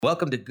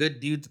Welcome to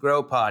Good Dudes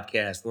Grow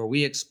podcast, where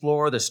we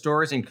explore the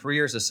stories and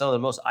careers of some of the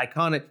most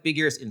iconic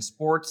figures in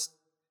sports.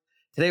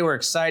 Today, we're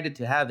excited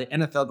to have the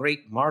NFL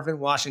great Marvin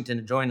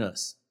Washington join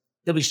us.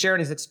 He'll be sharing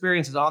his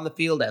experiences on the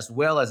field as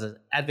well as his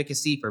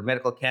advocacy for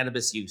medical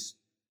cannabis use.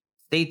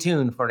 Stay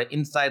tuned for an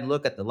inside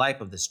look at the life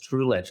of this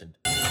true legend.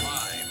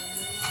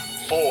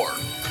 5, 4,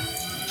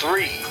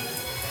 3,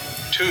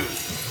 2,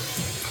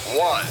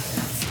 1.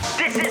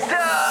 This is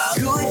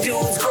the Good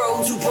Dudes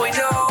Grow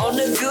 2.0. On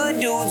the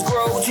Good Dudes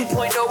Grow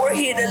 2.0, we're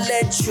here to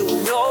let you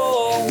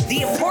know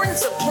the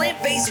importance of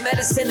plant-based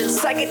medicine and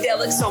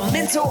psychedelics on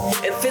mental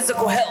and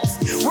physical health.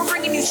 We're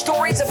bringing you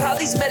stories of how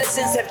these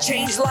medicines have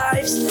changed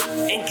lives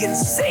and can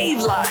save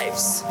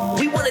lives.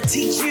 We want to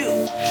teach you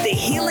the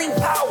healing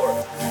power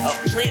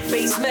of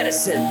plant-based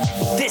medicine.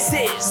 This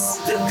is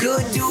the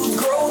Good Dudes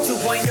Grow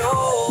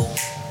 2.0.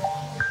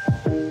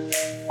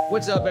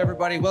 What's up,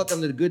 everybody?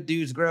 Welcome to the Good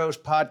Dudes Grows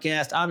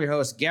podcast. I'm your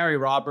host, Gary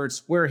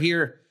Roberts. We're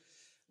here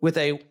with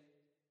a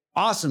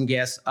awesome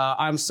guest.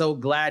 I'm so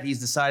glad he's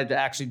decided to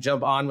actually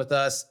jump on with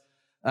us.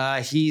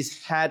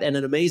 He's had an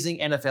amazing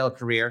NFL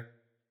career.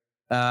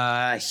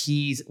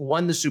 He's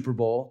won the Super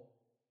Bowl.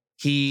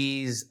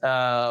 He's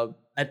an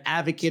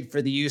advocate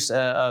for the use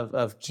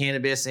of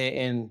cannabis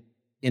in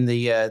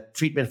the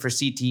treatment for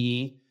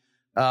CTE.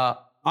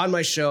 On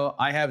my show,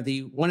 I have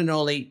the one and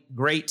only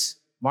great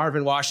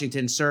Marvin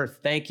Washington. Sir,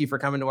 thank you for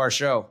coming to our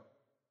show.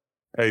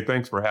 Hey,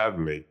 thanks for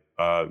having me.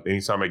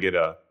 Anytime I get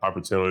an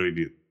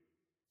opportunity to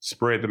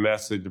spread the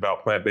message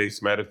about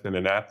plant-based medicine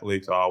and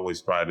athletes, I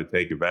always try to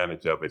take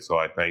advantage of it. So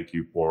I thank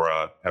you for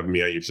having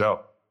me on your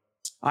show.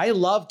 I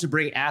love to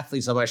bring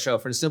athletes on my show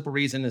for the simple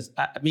reason is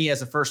me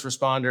as a first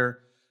responder,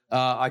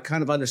 I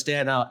kind of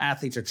understand how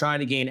athletes are trying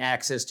to gain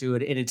access to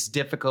it, and it's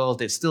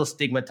difficult. It's still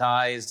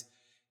stigmatized.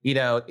 You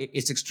know,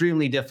 it's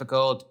extremely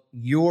difficult.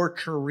 Your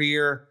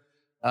career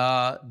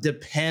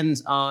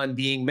depends on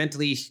being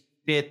mentally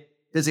fit,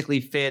 physically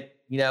fit,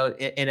 you know,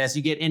 and as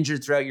you get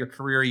injured throughout your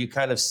career, you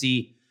kind of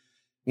see,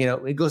 you know,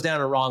 it goes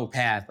down a wrong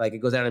path. Like it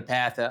goes down a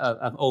path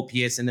of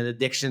opiates, and an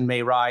addiction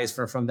may rise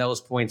from those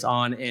points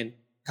on. And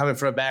coming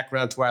from a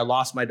background to where I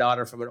lost my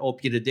daughter from an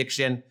opiate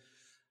addiction,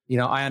 you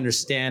know, I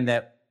understand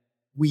that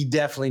we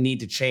definitely need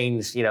to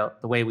change, you know,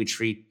 the way we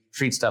treat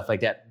stuff like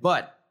that.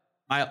 But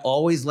I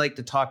always like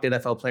to talk to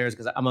NFL players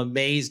because I'm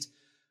amazed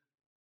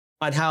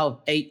on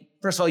how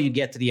first of all, you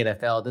get to the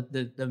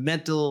NFL, the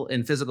mental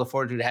and physical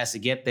fortitude has to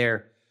get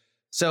there.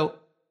 So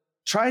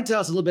try and tell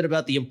us a little bit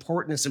about the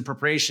importance and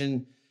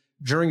preparation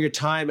during your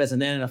time as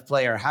an NFL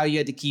player, how you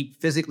had to keep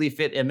physically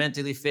fit and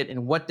mentally fit,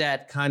 and what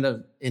that kind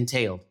of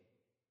entailed.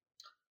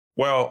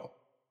 Well,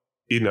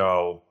 you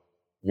know,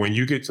 when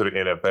you get to the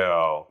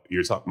NFL,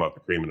 you're talking about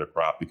the cream of the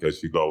crop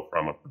because you go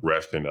from a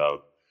progression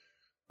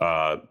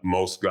of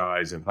most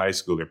guys in high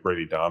school, they're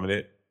pretty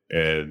dominant.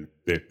 And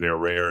they're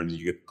rare, and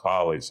you get to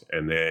college,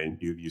 and then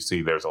you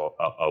see there's a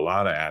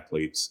lot of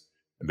athletes.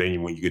 And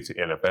then when you get to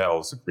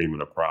NFL, it's the cream of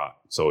the crop.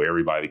 So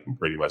everybody can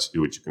pretty much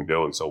do what you can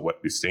do. And so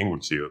what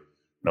distinguishes you,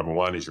 number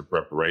one, is your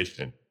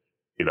preparation.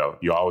 You know,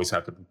 you always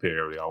have to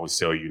prepare. They always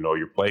tell you know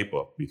your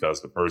playbook,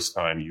 because the first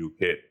time you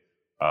hit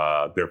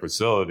their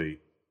facility,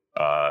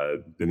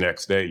 the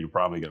next day you're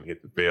probably going to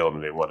hit the field,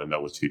 and they want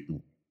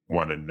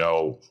to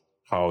know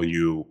how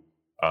you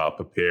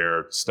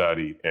prepare,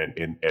 study, and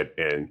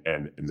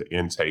the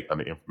intake on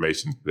the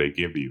information they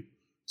give you.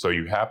 So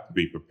you have to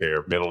be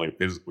prepared mentally and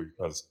physically,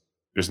 because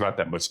there's not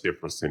that much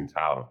difference in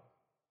talent.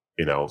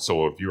 You know,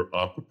 so if you're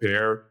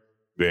unprepared,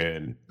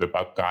 then the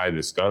guy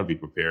that's going to be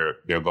prepared,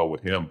 they'll go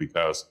with him,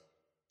 because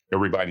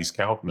everybody's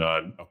counting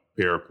on a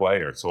prepared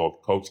player. So if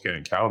a coach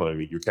can't count on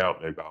him, you're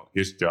counting about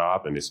his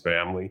job and his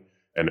family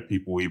and the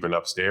people even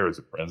upstairs,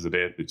 the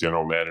president, the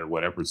general manager,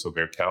 whatever. So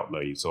they're counting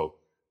on you. So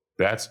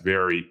that's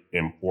very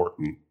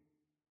important.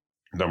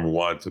 Number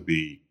one, to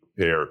be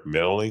prepared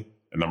mentally,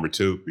 and number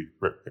two, be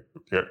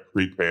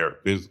prepared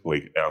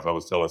physically. As I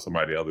was telling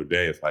somebody the other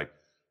day, it's like,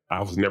 I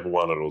was never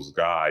one of those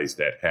guys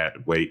that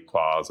had weight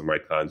clause in my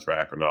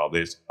contract and all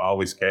this. I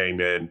always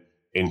came in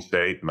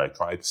shape, and I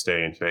tried to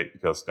stay in shape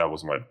because that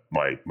was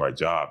my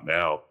job.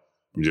 Now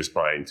I'm just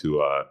trying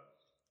to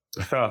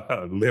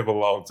live a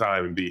long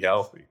time and be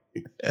healthy.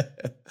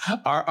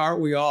 Aren't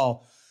we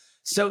all?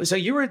 So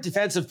you were a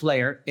defensive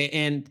player,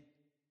 and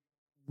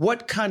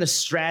what kind of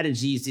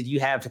strategies did you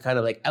have to kind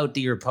of like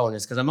outdo your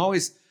opponents? Because I'm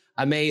always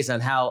amazed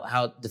on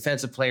how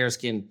defensive players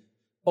can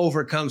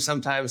overcome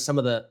sometimes some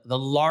of the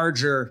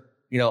larger,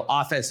 you know,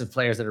 offensive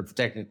players that are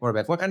protecting the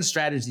quarterback. What kind of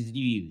strategies did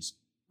you use?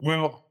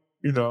 Well,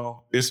 you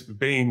know, it's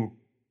being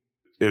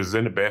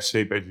in the best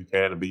shape as you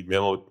can, and be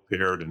mentally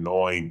prepared and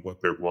knowing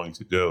what they're going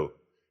to do.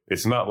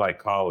 It's not like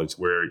college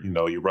where, you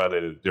know, you're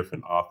running a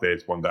different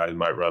offense. One guy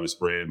might run a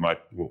spread,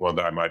 one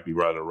guy might be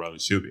running a run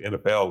and shoot. The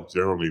NFL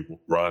generally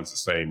runs the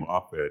same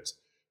offense.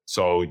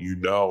 So you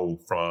know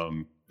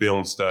from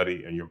film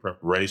study and your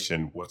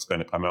preparation what's going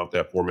to come out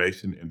that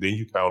formation. And then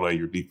you count on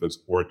your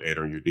defensive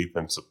coordinator and your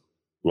defensive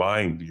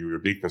line, your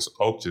defensive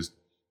coaches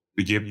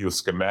to give you a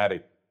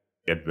schematic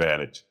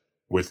advantage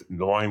with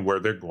knowing where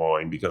they're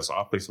going, because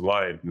offensive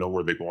line know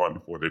where they're going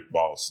before the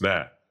ball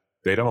snap.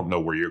 they don't know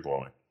where you're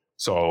going.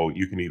 So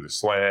you can either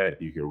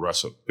slant, you can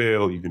rush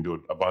upfield, you can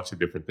do a bunch of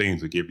different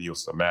things to give you a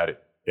schematic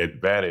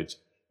advantage,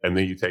 and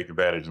then you take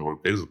advantage of them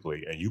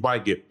physically, and you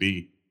might get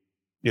beat,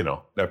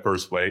 that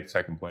first play,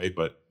 second play,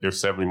 but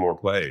there's 70 more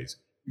plays.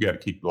 You got to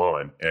keep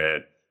going.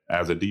 And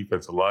as a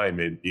defensive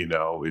lineman,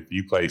 if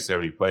you play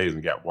 70 plays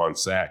and got one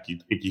sack, you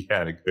think you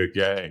had a good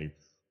game.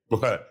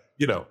 But,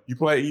 you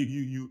play,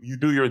 you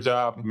do your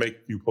job, make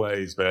a few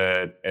plays,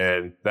 man.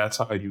 And that's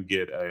how you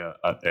get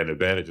an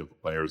advantage of the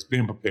players,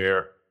 being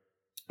prepared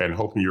and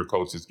hoping your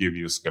coaches give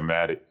you a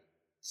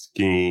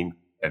scheme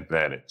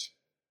advantage.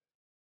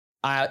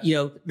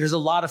 There's a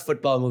lot of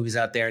football movies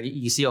out there, and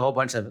you see a whole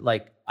bunch of,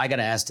 I got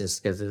to ask this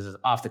because this is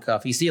off the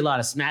cuff. You see a lot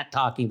of smat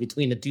talking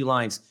between the two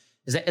lines.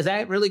 Does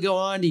that really go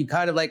on? Do you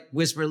kind of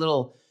whisper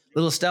little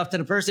stuff to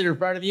the person in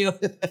front of you?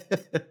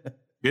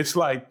 It's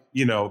like,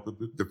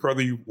 the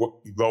further you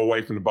go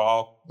away from the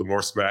ball, the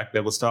more smack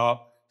that was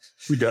talked.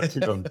 We got,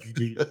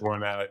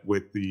 going at it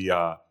with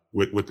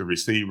the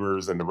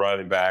receivers and the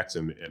running backs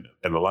and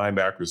the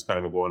linebackers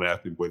kind of going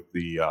after it with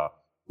the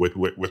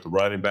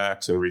running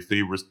backs and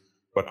receivers.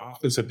 But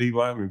offensive D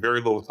linemen,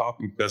 very little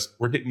talking because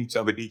we're hitting each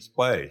other each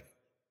play.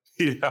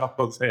 You know what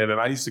I'm saying? And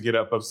I used to get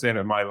upset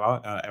at my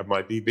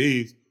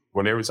DBs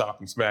when they were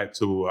talking smack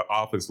to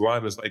offensive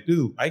linemen. It's like,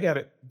 dude, I got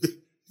it.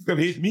 He's going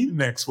to hit me the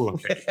next one.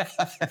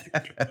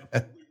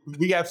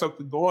 We got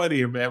something going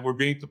here, man. We're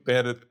being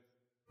competitive,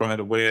 trying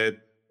to win,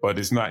 but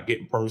it's not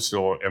getting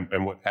personal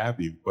and what have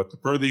you. But the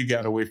further you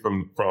got away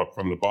from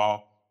the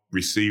ball,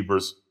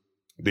 receivers,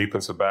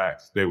 defensive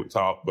backs, they would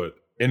talk. But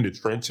in the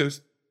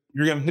trenches,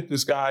 you're going to hit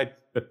this guy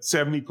at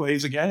 70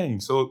 plays a game.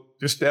 So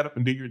just stand up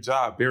and do your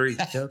job. Very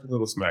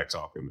little smack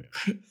talk in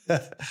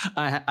there.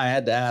 I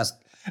had to ask.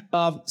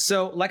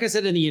 So like I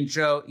said in the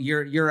intro,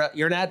 you're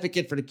an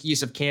advocate for the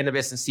use of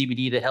cannabis and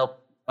CBD to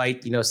help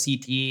fight,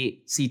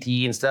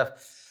 CTE and stuff.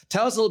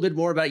 Tell us a little bit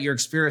more about your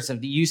experience of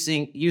the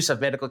use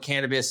of medical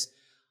cannabis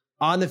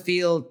on the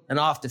field and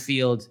off the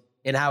field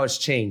and how it's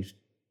changed.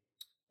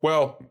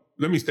 Well,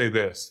 let me say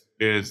this.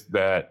 Is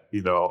that,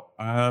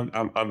 I'm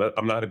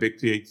not a big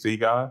THC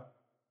guy.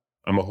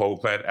 I'm a whole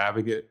plant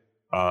advocate.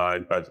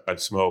 I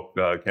smoked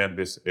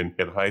cannabis in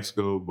high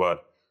school,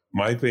 but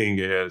my thing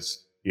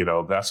is,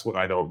 that's what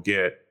I don't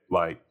get.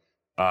 Go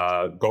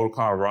to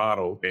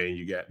Colorado and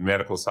you got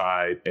medical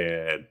side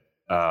and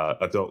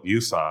adult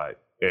use side,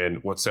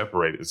 and what's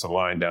separated? It's a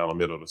line down the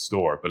middle of the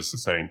store, but it's the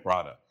same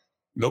product.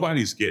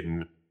 Nobody's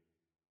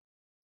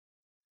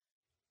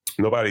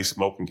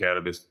smoking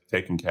cannabis,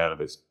 taking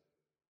cannabis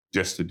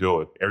just to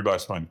do it.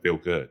 Everybody's trying to feel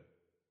good.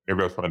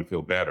 Everybody's trying to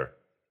feel better.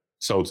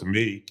 So to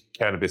me,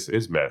 cannabis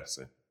is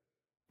medicine.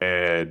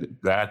 And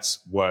that's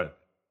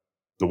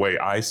the way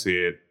I see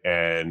it.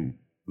 And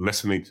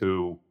listening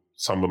to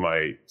some of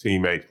my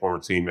former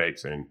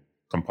teammates and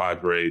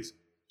compadres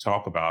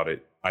talk about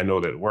it, I know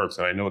that it works.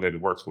 And I know that it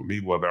works with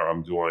me, whether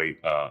I'm doing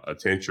a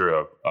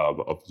tincture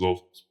of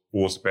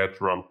full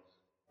spectrum,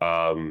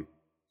 a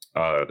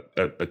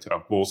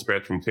full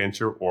spectrum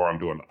tincture, or I'm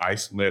doing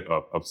isolate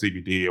of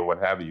CBD and what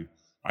have you.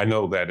 I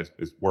know that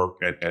it's work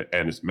and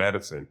it's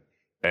medicine.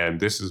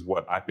 And this is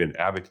what I've been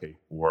advocating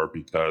for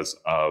because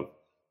of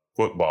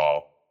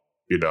football,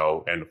 and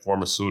the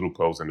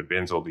pharmaceuticals and the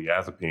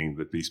benzodiazepine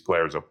that these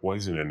players are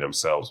poisoning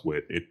themselves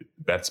with.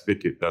 That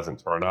spigot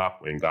doesn't turn off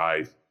when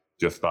guys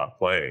just stop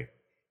playing.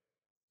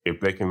 If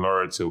they can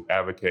learn to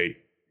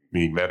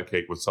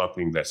medicate with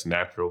something that's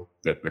natural,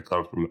 that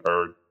comes from the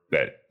earth,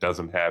 that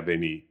doesn't have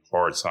any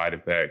hard side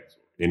effects,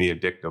 any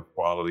addictive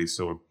qualities.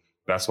 So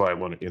that's why I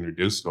want to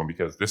introduce them,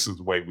 because this is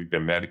the way we've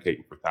been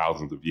medicating for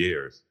thousands of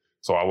years.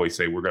 So I always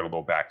say we're going to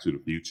go back to the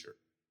future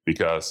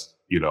because,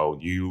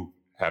 you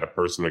had a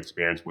personal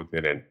experience with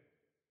it, and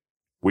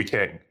we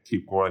can't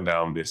keep going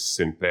down this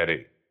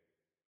synthetic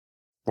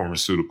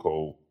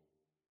pharmaceutical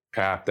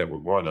path that we're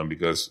going on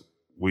because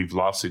we've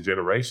lost a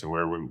generation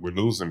where we're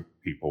losing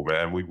people,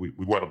 man. We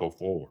want to go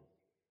forward.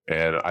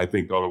 And I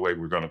think the only way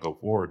we're going to go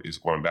forward is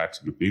going back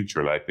to the future.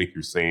 And I think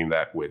you're seeing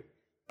that with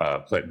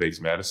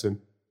plant-based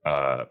medicine,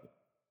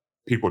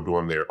 people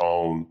doing their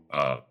own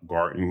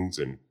gardens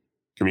and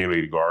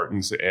community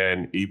gardens,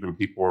 and even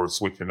people are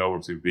switching over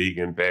to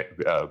vegan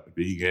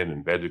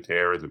and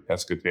vegetarians and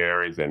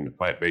pescatarians and the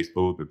plant-based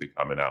food that they're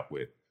coming out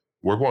with.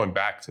 We're going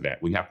back to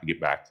that. We have to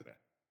get back to that.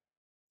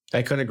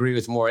 I couldn't agree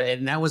with more.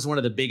 And that was one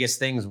of the biggest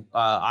things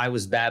I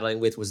was battling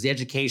with was the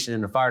education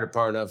in the fire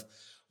department of,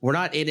 we're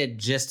not in it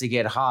just to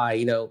get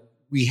high.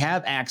 We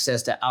have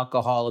access to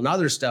alcohol and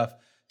other stuff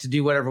to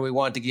do whatever we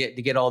want to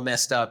get all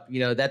messed up.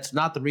 That's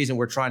not the reason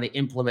we're trying to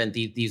implement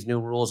these new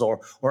rules,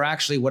 or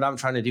actually what I'm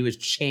trying to do is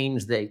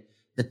change the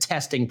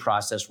testing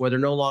process where they're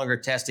no longer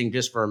testing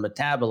just for a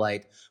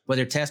metabolite, but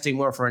they're testing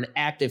more for an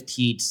active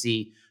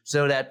THC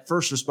so that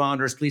first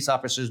responders, police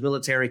officers,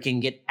 military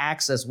can get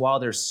access while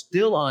they're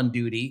still on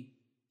duty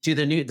to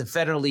the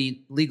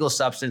federally legal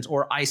substance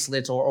or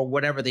isolates or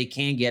whatever they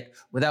can get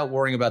without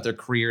worrying about their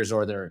careers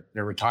or their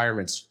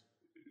retirements.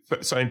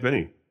 Same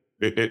thing.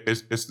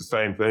 It's the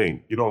same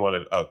thing. You don't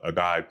want a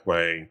guy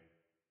playing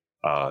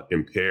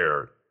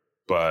impaired,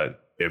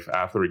 but if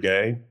after a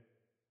game,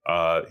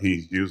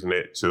 he's using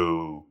it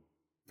to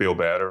feel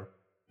better.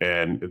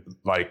 And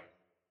like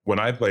when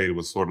I played, it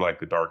was sort of like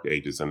the dark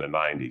ages in the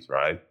 90s,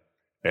 right?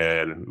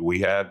 And we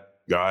had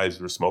guys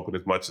who were smoking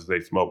as much as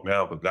they smoke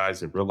now, but guys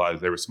didn't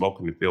realize they were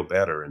smoking to feel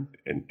better and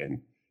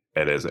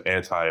as an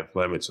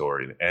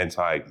anti-inflammatory and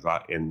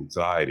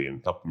anti-anxiety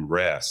and help them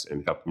rest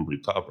and help them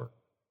recover.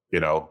 You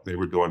know, they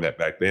were doing that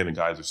back then and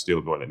guys are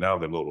still doing it now.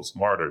 They're a little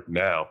smarter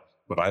now,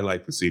 but I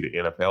like to see the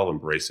NFL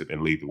embrace it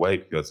and lead the way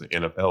because the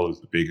NFL is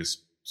the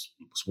biggest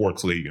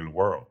sports league in the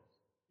world.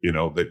 You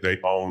know, that they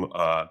own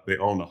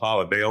the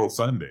holiday, they own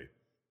Sunday.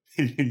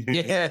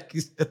 Yeah.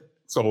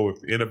 So if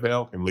the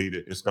NFL can lead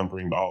it, it's going to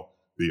bring all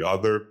the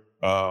other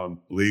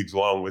leagues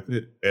along with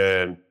it.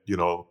 And, you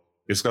know,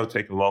 it's going to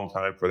take a long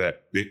time for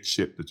that big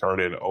ship to turn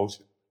into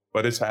ocean.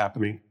 But it's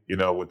happening, you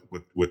know,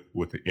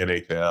 with the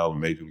NHL and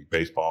Major League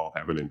Baseball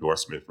having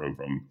endorsement from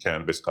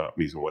cannabis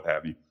companies and what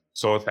have you.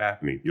 So it's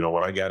happening. You know,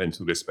 when I got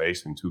into this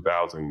space in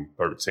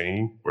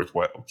 2013, or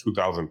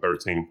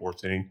 2013,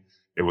 14,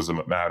 it was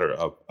a matter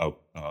of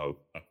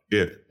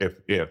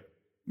if.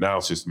 Now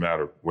it's just a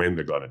matter of when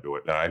they're going to do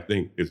it. Now, I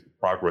think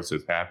progress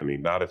is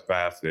happening, not as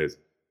fast as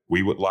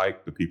we would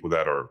like, the people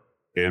that are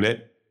in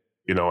it,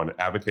 you know, and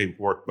advocating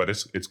for it, but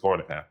it's going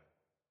to happen.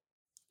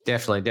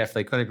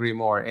 Definitely. Couldn't agree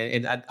more.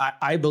 And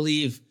I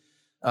believe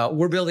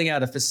we're building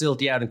out a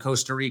facility out in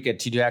Costa Rica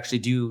to actually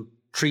do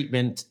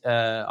treatment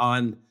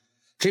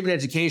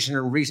education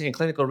and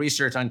clinical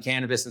research on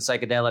cannabis and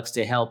psychedelics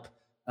to help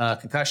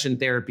concussion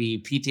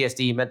therapy,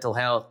 PTSD, mental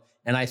health.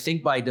 And I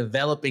think by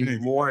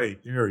developing more... Hey,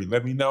 Gary,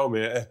 let me know,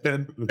 man.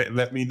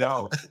 Let me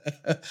know.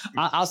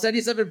 I'll send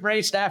you some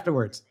information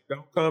afterwards.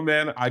 Don't come,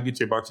 man. I get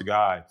you a bunch of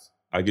guys.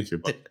 Come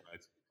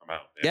out, man.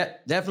 Yeah,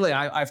 definitely.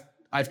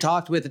 I've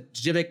talked with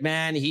Jim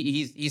McMahon.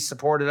 He's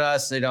supported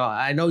us. You know,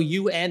 I know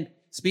you and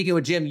speaking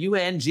with Jim, you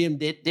and Jim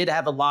did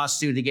have a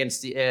lawsuit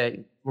against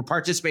were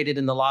participated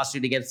in the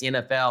lawsuit against the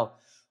NFL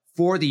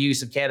for the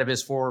use of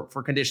cannabis for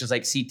conditions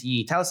like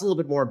CTE. Tell us a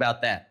little bit more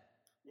about that.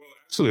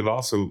 Actually, the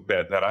lawsuit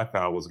that I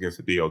found was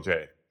against the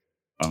DOJ.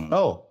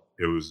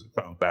 It was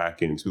found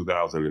back in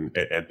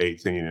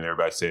 2018, and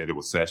everybody said it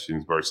was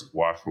Sessions versus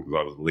Washington because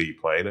I was the lead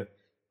plaintiff.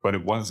 But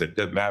it wasn't. It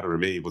doesn't matter to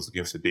me. It was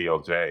against the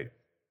DOJ.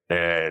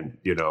 And,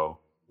 you know,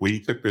 we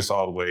took this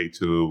all the way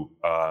to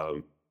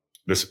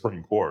the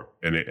Supreme Court,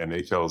 and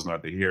they chose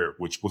not to hear it,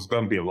 which was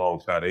going to be a long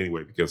shot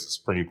anyway because the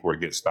Supreme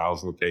Court gets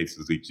thousands of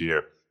cases each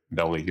year and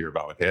only hear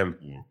about him.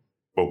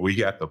 But we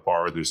got the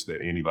farthest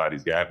that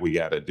anybody's got. We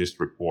got a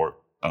district court.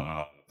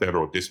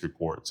 Federal district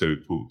court to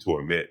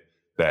admit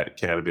that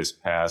cannabis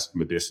has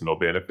medicinal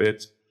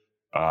benefits.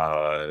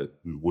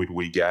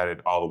 We got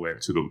it all the way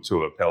to the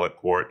appellate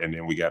court, and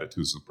then we got it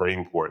to the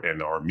Supreme Court.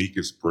 And our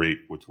amicus brief,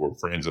 which were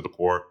friends of the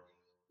court,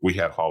 we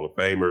had Hall of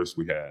Famers,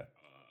 we had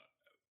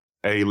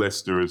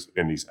A-listers,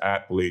 and these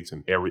athletes,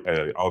 and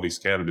all these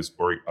cannabis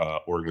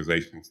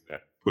organizations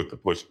that put the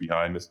push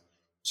behind us.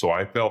 So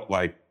I felt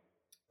like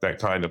that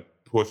kind of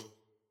pushed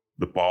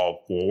the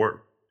ball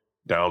forward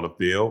down the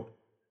field.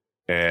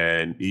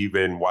 And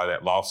even while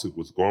that lawsuit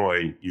was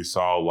going, you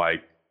saw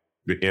like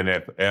the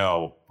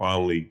NFL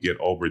finally get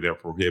over their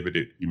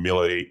prohibited,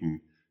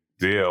 humiliating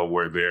deal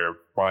where they're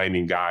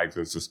finding guys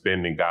and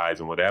suspending guys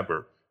and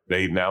whatever.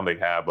 They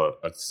have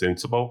a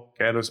sensible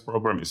cannabis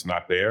program. It's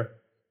not there,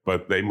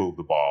 but they moved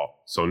the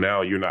ball. So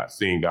now you're not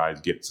seeing guys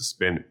get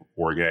suspended for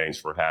 4 games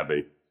for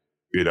having,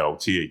 you know,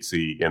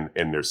 THC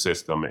in their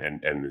system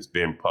and it's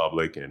been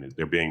public and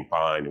they're being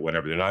fined or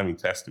whatever. They're not even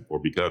tested for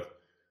because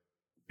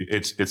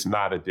it's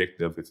not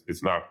addictive.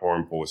 It's not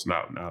harmful. It's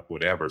not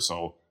whatever.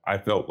 So I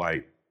felt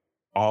like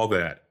all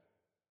that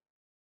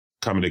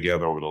coming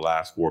together over the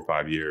last 4 or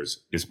 5 years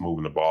is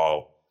moving the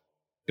ball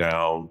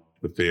down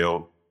the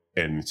field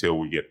and until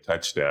we get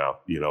touchdown.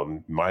 You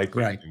know, my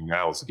thing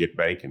now is to get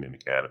banking in the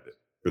cannabis.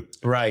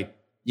 Right.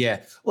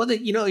 Yeah. Well,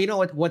 you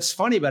know what's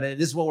funny about it.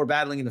 This is what we're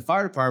battling in the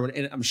fire department,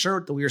 and I'm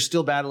sure that we are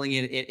still battling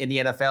in the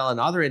NFL and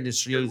other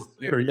industries.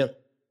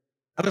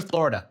 I'm in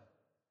Florida.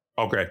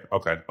 Okay.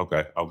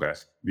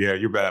 Yeah,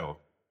 you're battling.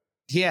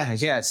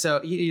 Yeah.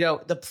 So, you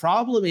know, the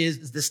problem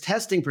is this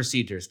testing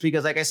procedures,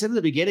 because like I said in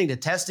the beginning, the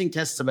testing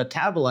tests a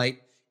metabolite.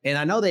 And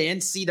I know the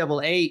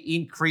NCAA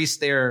increased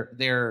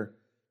their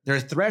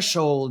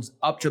thresholds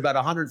up to about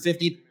 100,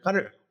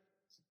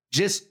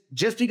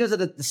 just because of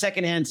the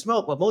secondhand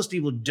smoke. What most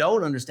people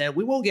don't understand,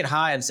 we won't get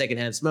high on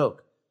secondhand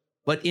smoke,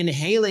 but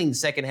inhaling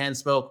secondhand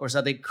smoke or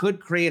something could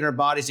create our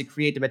bodies to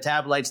create the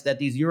metabolites that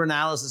these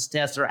urinalysis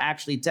tests are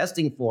actually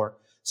testing for.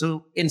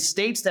 So in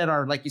states that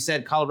are, like you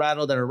said,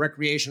 Colorado, that are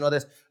recreational,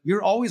 this,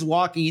 you're always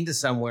walking into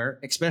somewhere,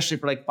 especially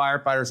for like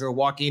firefighters who are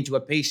walking into a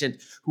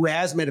patient who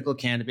has medical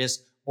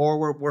cannabis,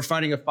 or we're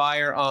fighting a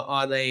fire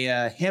on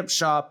a hemp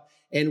shop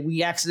and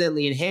we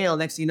accidentally inhale.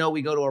 Next thing you know,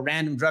 we go to a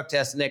random drug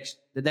test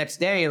the next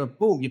day and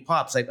boom, you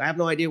pop. It's like, I have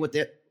no idea what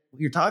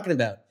you're talking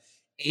about.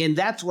 And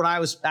that's what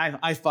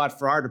I fought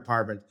for our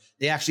department.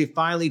 They actually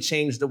finally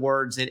changed the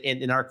words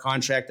in our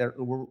contract that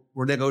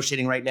we're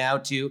negotiating right now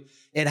to,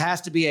 it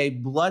has to be a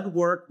blood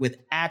work with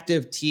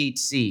active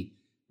THC.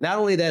 not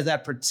only does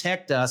that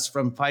protect us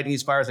from fighting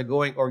these fires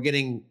or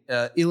getting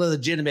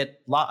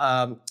illegitimate,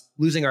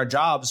 losing our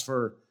jobs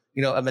for,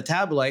 a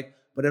metabolite,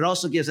 but it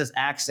also gives us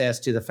access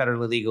to the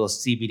federally legal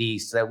CBD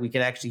so that we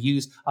can actually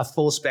use a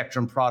full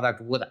spectrum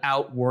product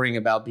without worrying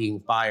about being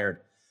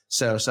fired.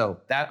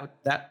 So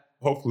that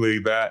hopefully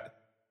that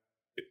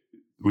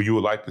you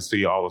would like to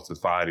see all of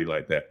society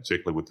like that,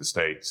 particularly with the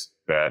states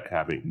that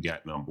haven't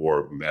gotten on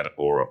board with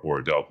medical or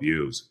adult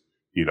use.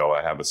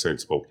 I have a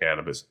sensible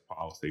cannabis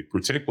policy,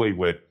 particularly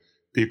with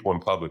people in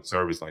public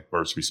service like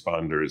first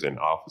responders and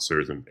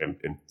officers and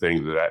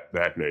things of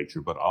that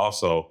nature. But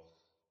also,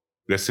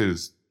 this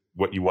is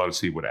what you want to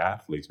see with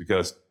athletes,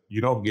 because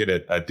you don't get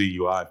a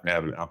DUI for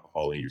having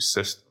alcohol in your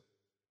system.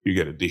 You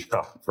get a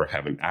DUI for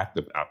having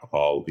active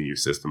alcohol in your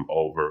system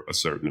over a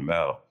certain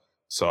amount.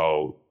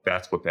 So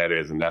that's what that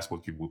is, and that's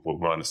what you would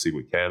want to see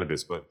with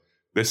cannabis. But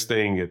this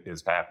thing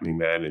is happening,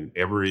 man, and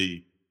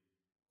every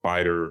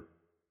fighter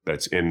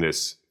that's in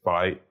this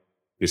fight,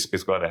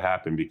 it's going to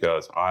happen,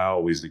 because I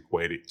always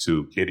equate it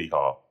to Kitty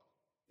Hawk.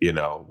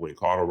 When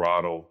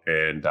Colorado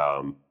and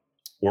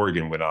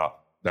Oregon went off,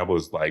 that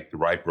was like the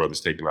Wright brothers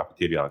taking off a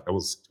Kitty Hawk. That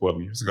was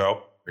 12 years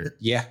ago.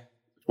 Yeah.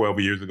 12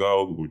 years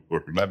ago,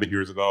 or 11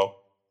 years ago.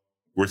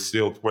 We're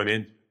still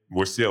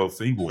we're still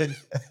single.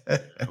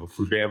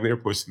 We're damn near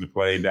pushing the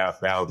plane down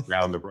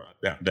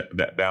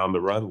the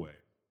runway.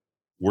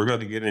 We're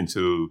going to get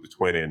into the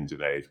twin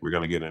engine age. We're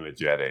going to get into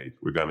jet age.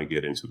 We're going to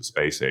get into the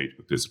space age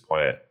with this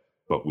plant.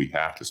 But we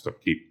have to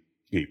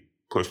keep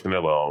pushing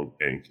along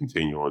and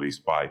continue on these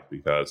fights,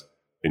 because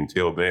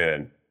until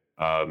then,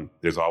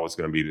 there's always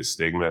going to be this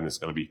stigma, and it's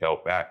going to be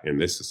held back. And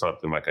this is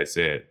something, like I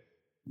said,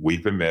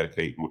 we've been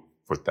medicating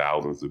for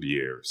thousands of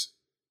years,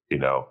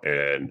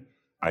 and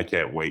I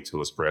can't wait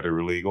till it's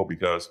federally legal,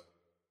 because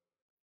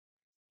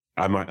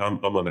I'm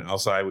on the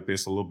outside with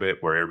this a little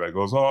bit, where everybody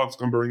goes, oh, it's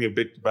going to bring in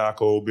big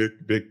tobacco,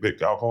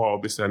 big alcohol,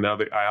 this and now.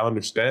 I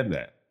understand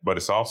that, but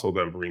it's also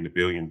going to bring the $1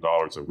 billion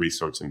of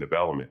research and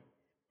development.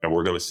 And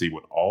we're going to see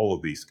what all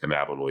of these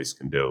cannabinoids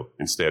can do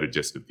instead of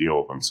just a few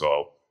of them.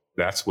 So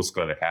that's what's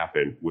going to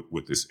happen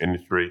with this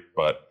industry.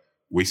 But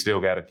we still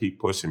got to keep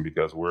pushing,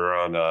 because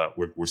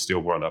we're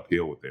still going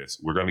uphill with this.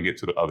 We're going to get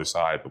to the other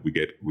side, but we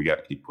got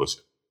to keep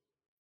pushing.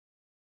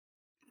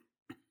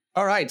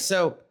 All right.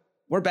 So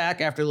we're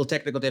back after a little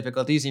technical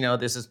difficulties.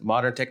 This is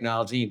modern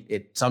technology.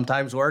 It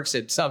sometimes works.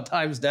 It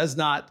sometimes does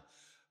not.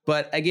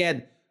 But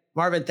again,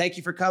 Marvin, thank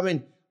you for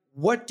coming.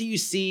 What do you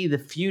see the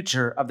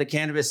future of the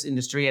cannabis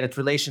industry and its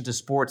relation to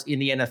sports in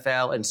the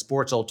NFL and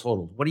sports all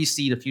total? What do you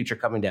see the future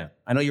coming down?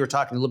 I know you were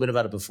talking a little bit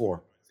about it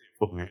before.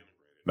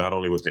 Not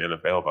only with the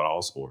NFL, but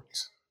all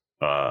sports.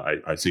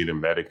 I see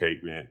them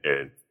medicating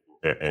it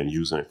and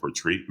using it for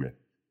treatment.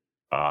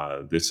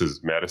 This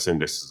is medicine.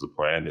 This is a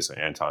plan. It's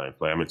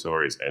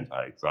anti-inflammatory. It's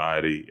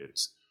anti-anxiety.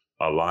 It's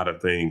a lot of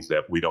things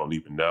that we don't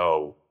even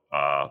know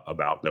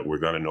about, that we're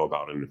going to know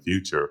about in the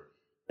future.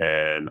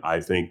 And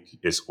I think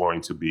it's going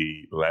to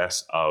be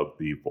less of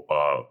the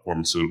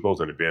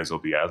pharmaceuticals and the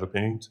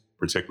benzodiazepines,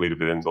 particularly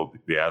the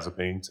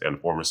benzodiazepines and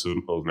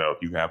pharmaceuticals. Now, if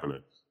you have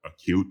an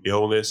acute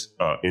illness,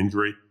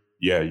 injury,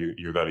 yeah,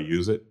 you're going to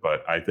use it.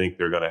 But I think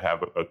they're going to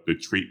have the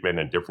treatment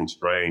and different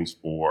strains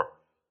for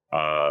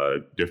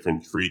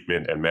different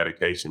treatment and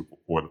medication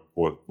for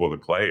the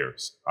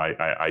players.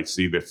 I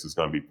see this is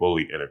going to be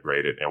fully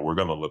integrated, and we're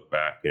going to look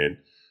back in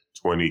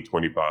 20,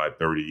 25,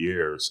 30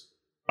 years.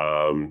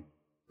 The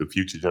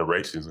future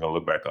generations are going to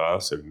look back to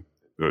us and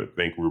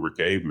think we were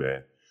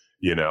cavemen,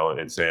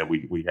 and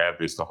saying we had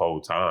this the whole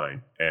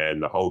time.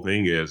 And the whole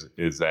thing is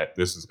that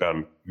this is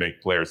going to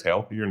make players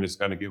healthier, and it's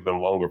going to give them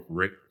longer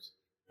careers.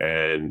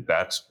 And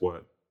that's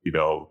what,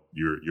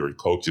 your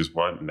coaches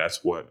want, and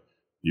that's what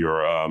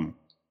the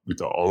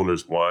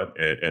owners want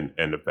and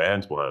the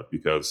fans want,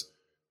 because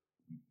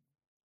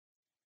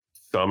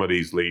some of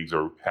these leagues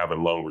are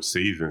having longer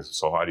seasons.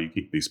 So how do you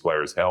keep these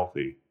players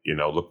healthy?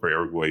 Look for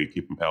every way to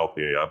keep them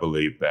healthy. And I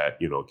believe that,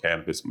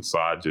 cannabis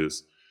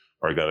massages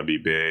are going to be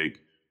big.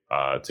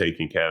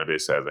 Taking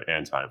cannabis as an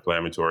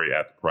anti-inflammatory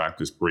after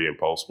practice, pre and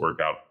post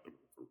workout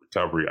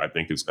recovery, I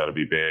think it's going to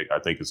be big. I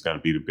think it's going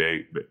to be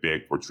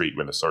big for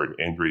treatment of certain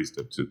injuries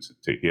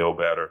to heal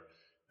better.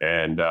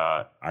 And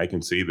I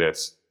can see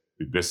this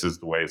is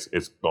the way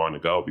it's going to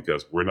go,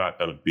 because we're not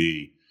going to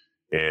be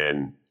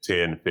in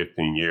 10,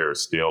 15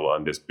 years still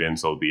on this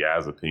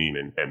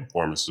benzodiazepine and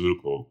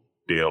pharmaceutical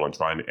deal and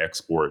trying to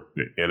export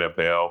the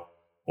NFL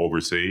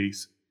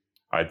overseas.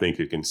 I think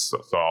it can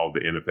solve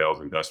the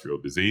NFL's industrial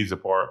disease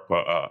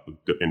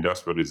the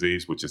industrial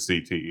disease, which is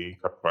CTE,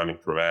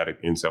 chronic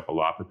traumatic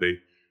encephalopathy.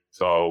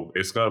 So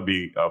it's going to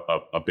be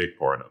a big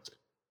part of it.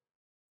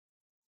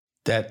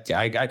 That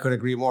I couldn't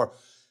agree more.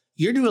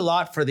 You're doing a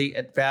lot for the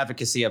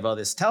advocacy of all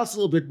this. Tell us a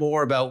little bit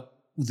more about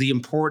the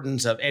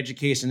importance of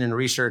education and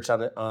research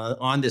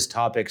on this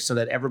topic, so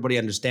that everybody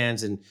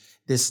understands and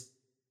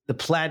the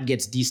plant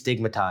gets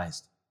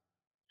destigmatized.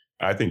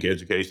 I think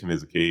education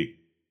is the key,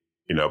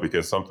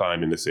 because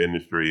sometimes in this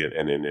industry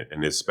and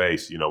in this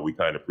space, we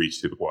kind of preach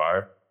to the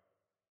choir.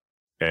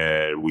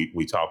 and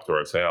we talk to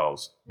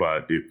ourselves.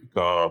 But if you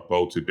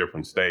go to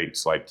different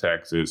states like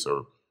Texas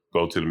or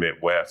go to the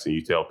Midwest and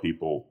you tell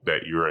people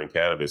that you're in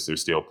cannabis, they're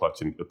still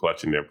clutching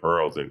their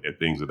pearls and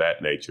things of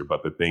that nature.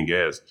 But the thing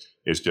is,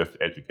 it's just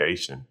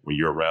education. When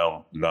you're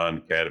around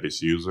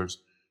non-cannabis users,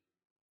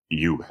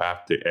 you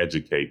have to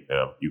educate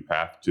them. You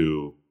have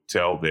to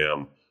tell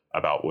them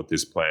about what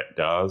this plant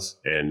does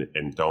and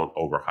don't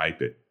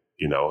overhype it.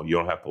 You know, you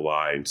don't have to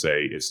lie and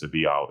say it's the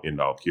be-all,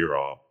 end-all,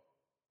 cure-all.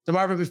 So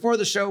Marvin, before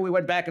the show, we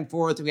went back and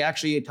forth. We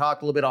actually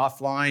talked a little bit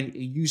offline.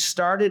 You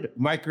started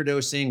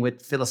microdosing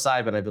with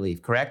psilocybin, I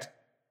believe, correct?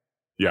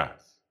 Yeah.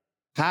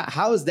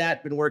 How has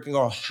that been working,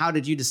 or how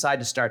did you decide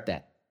to start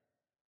that?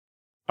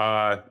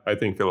 I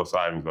think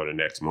psilocybin is the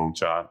next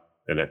moonshot.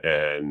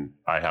 And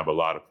I have a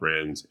lot of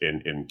friends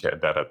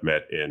that I've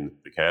met in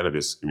the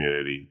cannabis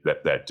community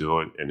that do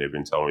it, and they've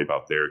been telling me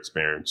about their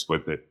experience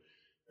with it.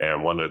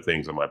 And one of the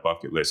things on my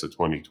bucket list of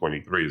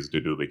 2023 is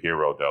to do the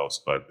hero dose.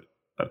 But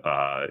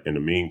in the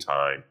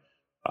meantime,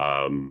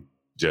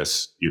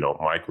 just,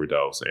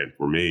 microdose. And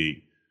for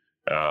me,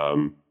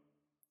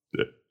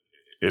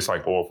 it's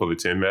like oil for the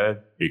Tin Man.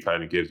 It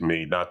kind of gives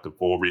me not the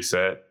full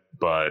reset,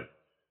 but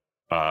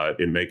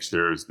it makes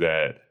sure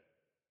that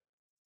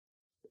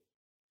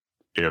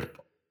if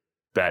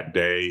that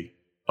day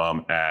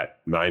I'm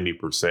at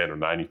 90% or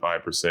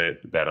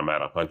 95%, that I'm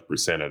at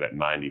 100% of that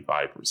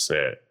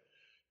 95%,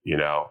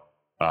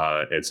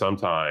 and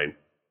sometimes,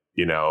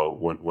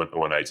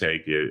 when I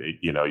take it,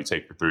 you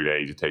take for 3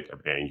 days, you take it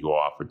and you go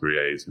off for 3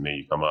 days and then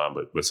you come on.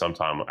 But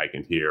sometimes I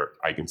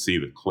can see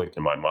the click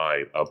in my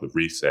mind of the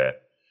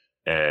reset,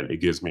 and it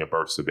gives me a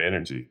burst of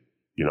energy.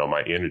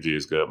 My energy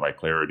is good, my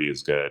clarity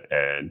is good,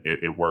 and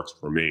it works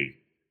for me,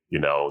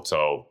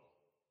 so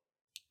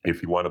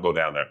if you want to go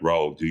down that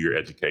road, do your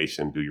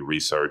education, do your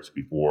research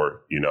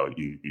before,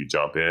 you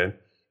jump in.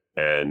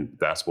 And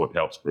that's what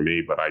helps for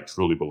me. But I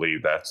truly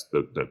believe that's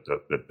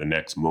the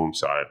next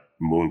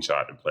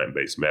moonshot in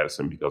plant-based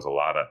medicine, because a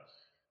lot of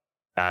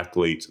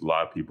athletes, a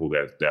lot of people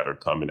that are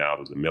coming out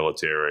of the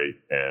military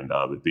and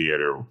the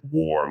theater,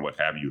 war and what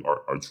have you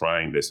are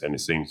trying this, and it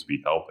seems to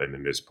be helping.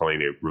 And there's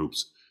plenty of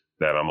groups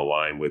that I'm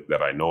aligned with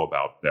that I know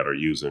about that are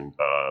using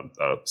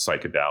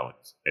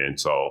psychedelics. And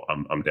so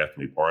I'm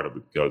definitely part of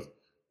it, because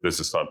this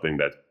is something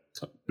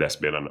that's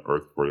been on the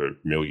earth for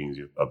millions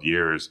of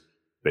years.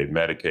 They've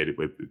medicated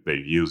with it,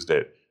 they've used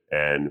it,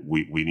 and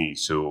we need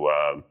to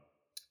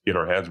get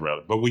our heads around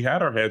it. But we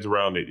had our heads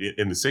around it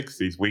in the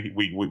 60s.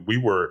 We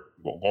were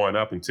going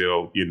up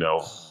until,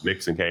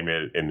 Nixon came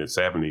in the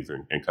 70s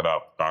and cut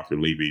out Dr.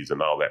 Levy's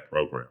and all that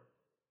program.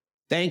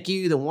 Thank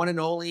you, the one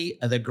and only,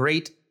 the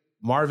great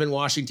Marvin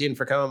Washington,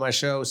 for coming on my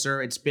show,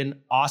 sir. It's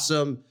been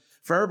awesome.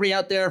 For everybody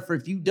out there,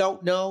 if you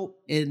don't know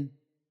and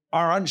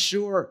are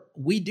unsure,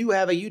 we do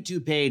have a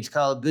YouTube page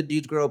called Good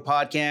Dudes Grow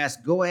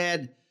Podcast. Go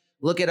ahead,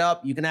 look it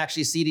up. You can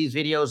actually see these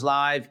videos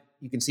live.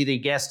 You can see the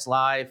guests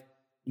live.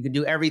 You can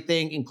do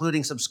everything,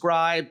 including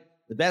subscribe.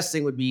 The best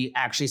thing would be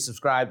actually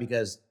subscribe,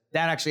 because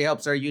that actually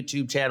helps our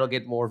YouTube channel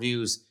get more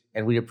views,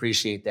 and we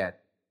appreciate that.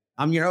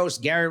 I'm your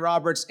host, Gary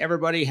Roberts.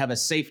 Everybody have a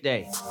safe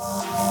day.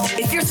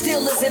 If you're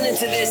still listening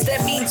to this,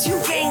 that means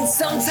you gained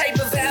some type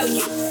of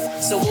value.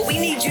 So what we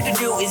need you to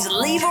do is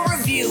leave a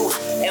review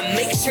and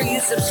make sure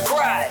you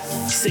subscribe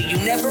so you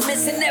never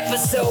miss an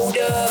episode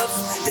of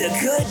The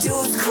Good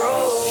Dudes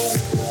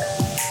Grow.